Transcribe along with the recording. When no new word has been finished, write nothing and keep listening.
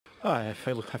I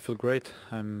feel great.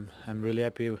 I'm really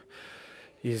happy.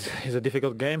 It's a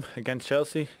difficult game against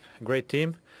Chelsea, a great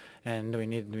team, and we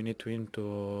need to win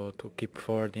to keep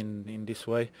forward in this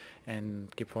way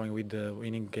and keep going with the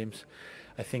winning games.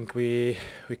 I think we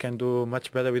can do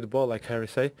much better with the ball, like Harry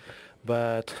say,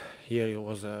 but here it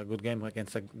was a good game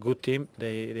against a good team.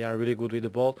 They are really good with the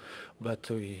ball, but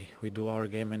we do our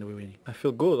game and we win. I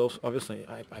feel good. Also, obviously,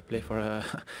 I play for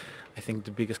I think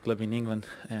the biggest club in England,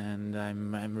 and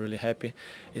I'm really happy.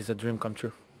 It's a dream come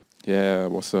true. Yeah,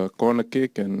 it was a corner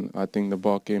kick, and I think the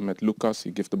ball came at Lucas.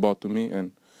 He gave the ball to me,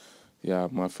 and yeah,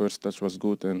 my first touch was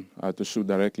good, and I had to shoot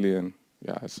directly, and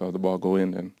yeah, I saw the ball go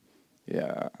in, and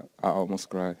yeah, I almost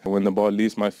cried. When the ball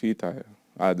leaves my feet, I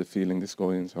had the feeling this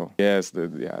go in. So yes,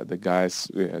 the guys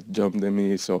jumped at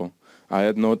me, so I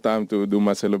had no time to do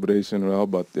my celebration well,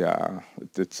 but yeah,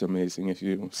 it's amazing if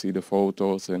you see the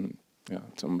photos, and yeah,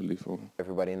 it's unbelievable.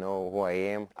 Everybody know who I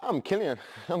am. I'm Killian.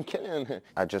 I'm Killian.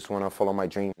 I just want to follow my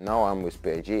dream. Now I'm with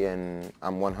PSG and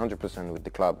I'm 100% with the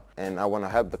club. And I want to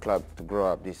help the club to grow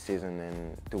up this season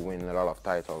and to win a lot of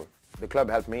titles. The club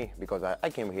helped me because I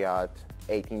came here at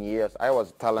 18 years. I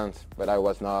was a talent, but I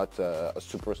was not a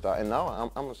superstar. And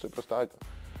now I'm a superstar.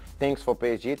 Thanks for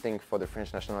PSG, thanks for the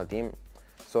French national team.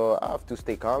 So I have to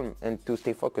stay calm and to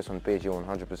stay focused on PSG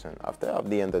 100%. After at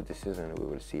the end of the season, we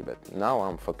will see. But now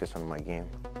I'm focused on my game.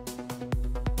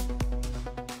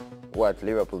 What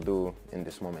Liverpool do in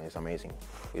this moment is amazing.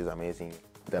 It's amazing.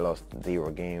 They lost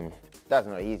 0 game. That's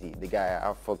not easy. The guy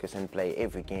are focused and play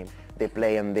every game. They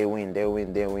play and they win, they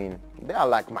win, they win. They are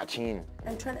like machine.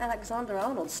 And Trent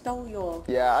Alexander-Arnold stole your...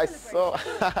 Yeah, I saw.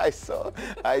 I saw.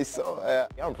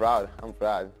 I'm proud.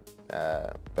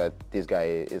 But this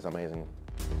guy is amazing.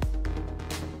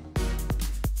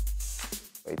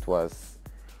 It was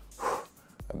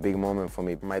a big moment for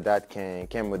me. My dad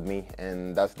came with me,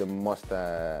 and that's the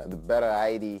better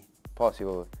idea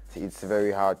possible. It's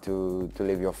very hard to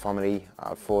leave your family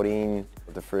at 14.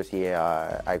 The first year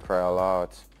I cried a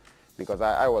lot because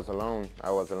I was alone.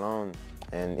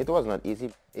 And it was not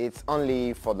easy. It's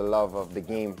only for the love of the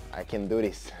game I can do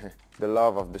this. The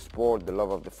love of the sport, the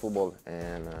love of the football,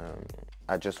 and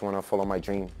I just want to follow my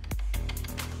dream.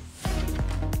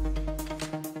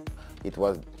 It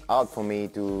was hard for me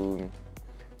to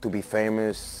be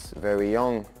famous very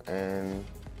young, and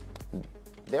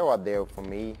they were there for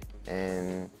me,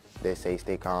 and they say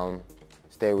stay calm,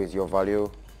 stay with your value.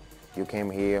 You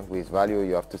came here with value,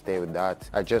 you have to stay with that.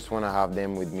 I just want to have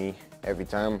them with me every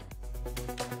time.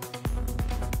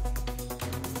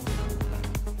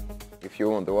 If you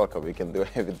want the World Cup, you can do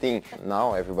everything.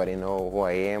 Now everybody know who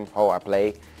I am, how I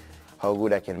play, how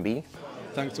good I can be.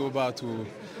 Thanks to Oba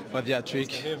for the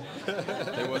hat-trick.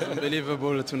 It was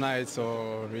unbelievable tonight,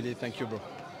 so really thank you, bro.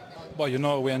 Well, you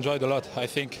know, we enjoyed a lot. I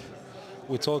think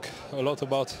we talk a lot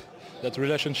about that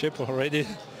relationship already.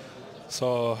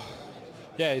 So,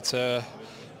 yeah, it's a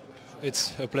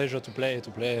pleasure to play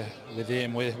with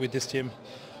him, with this team,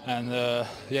 and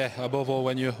yeah, above all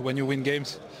when you win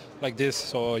games like this,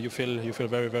 so you feel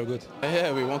very, very good.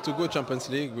 Yeah, we want to go Champions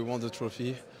League. We want the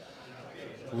trophy.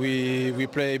 We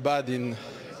play bad in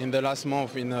the last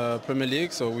month in Premier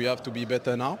League, so we have to be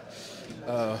better now.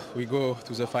 We go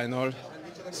to the final,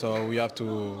 so we have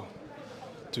to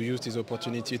use this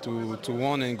opportunity to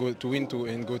win and go to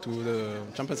the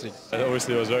Champions League.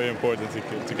 Obviously, it was very important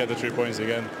to get the 3 points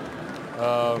again.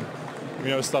 You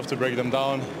know, it's tough to break them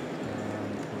down.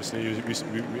 Obviously,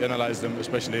 we analysed them,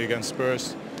 especially against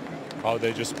Spurs, how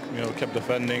they just kept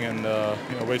defending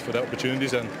and wait for the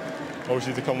opportunities. And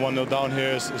obviously, to come 1-0 down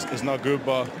here is not good,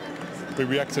 but we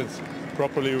reacted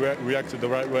properly, reacted the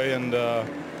right way, and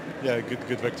yeah,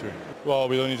 good victory. Well,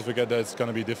 we don't need to forget that it's going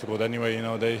to be difficult anyway. You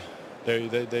know, they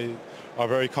are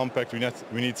very compact. We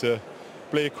need to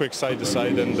play quick side to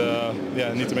side, and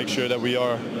yeah, need to make sure that we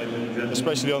are,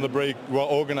 especially on the break, well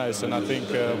organized. And I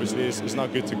think obviously it's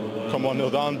not good to come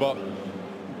 1-0 down, but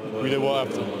we did well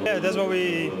after. Yeah, that's what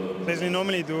we basically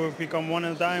normally do. If we come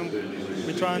 1-0 down,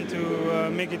 we're trying to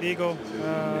make it equal.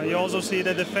 You also see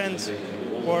the defense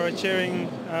were cheering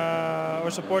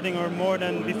or supporting her more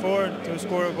than before to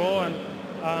score a goal, and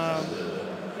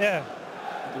yeah,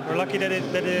 we're lucky that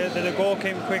the goal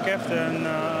came quick after, and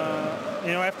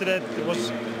you know, after that it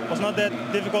was not that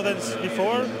difficult as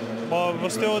before, but it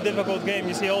was still a difficult game.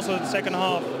 You see also the second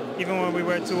half, even when we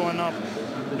were 2-1 up,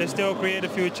 they still create a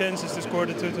few chances to score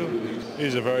the 2-2.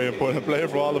 He's a very important player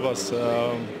for all of us.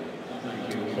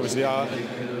 Obviously, I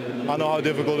know how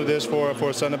difficult it is for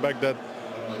a centre-back that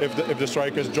if the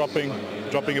striker is dropping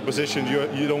a position,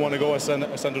 you don't want to go as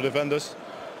central defenders,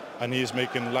 and he's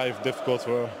making life difficult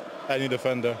for any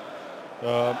defender,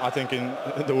 I think, in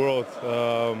the world.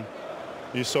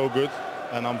 he's so good,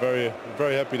 and I'm very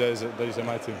happy that he's in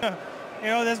my team. You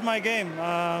know, that's my game.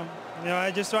 You know,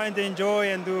 I just trying to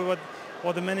enjoy and do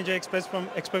what the manager expects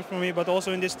from me, but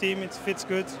also in this team it fits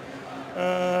good.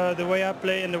 The way I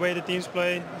play and the way the teams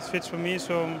play, it fits for me.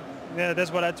 So yeah,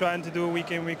 that's what I'm trying to do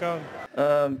week in, week out.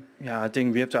 Yeah, I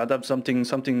think we have to adapt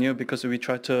something new, because we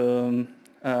tried to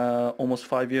almost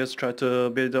 5 years try to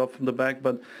build up from the back,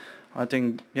 but I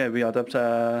think we adapt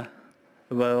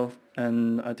well,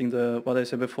 and I think what I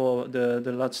said before,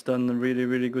 the lads done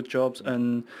really good jobs,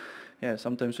 and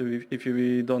sometimes if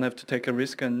we don't have to take a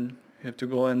risk and we have to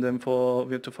go, and then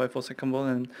we have to fight for second ball,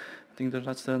 and I think the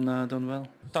lads done well.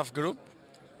 Tough group,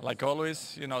 like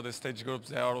always. You know, the stage groups,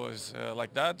 they are always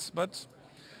like that, but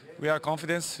we are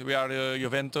confident. We are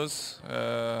Juventus,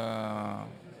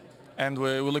 and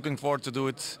we're looking forward to do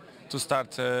it, to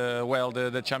start well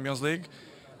the Champions League.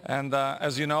 And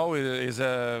as you know, it is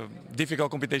a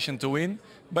difficult competition to win,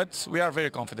 but we are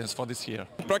very confident for this year.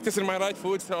 Practicing my right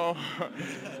foot, so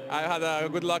I had a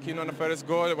good luck, you know, on the first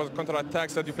goal. It was a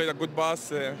counter-attack, so you played a good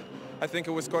pass. I think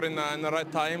we scored in the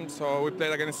right time, so we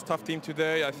played against a tough team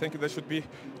today. I think there should be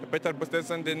a better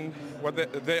position than what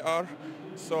they are.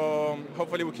 So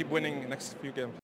hopefully we keep winning next few games.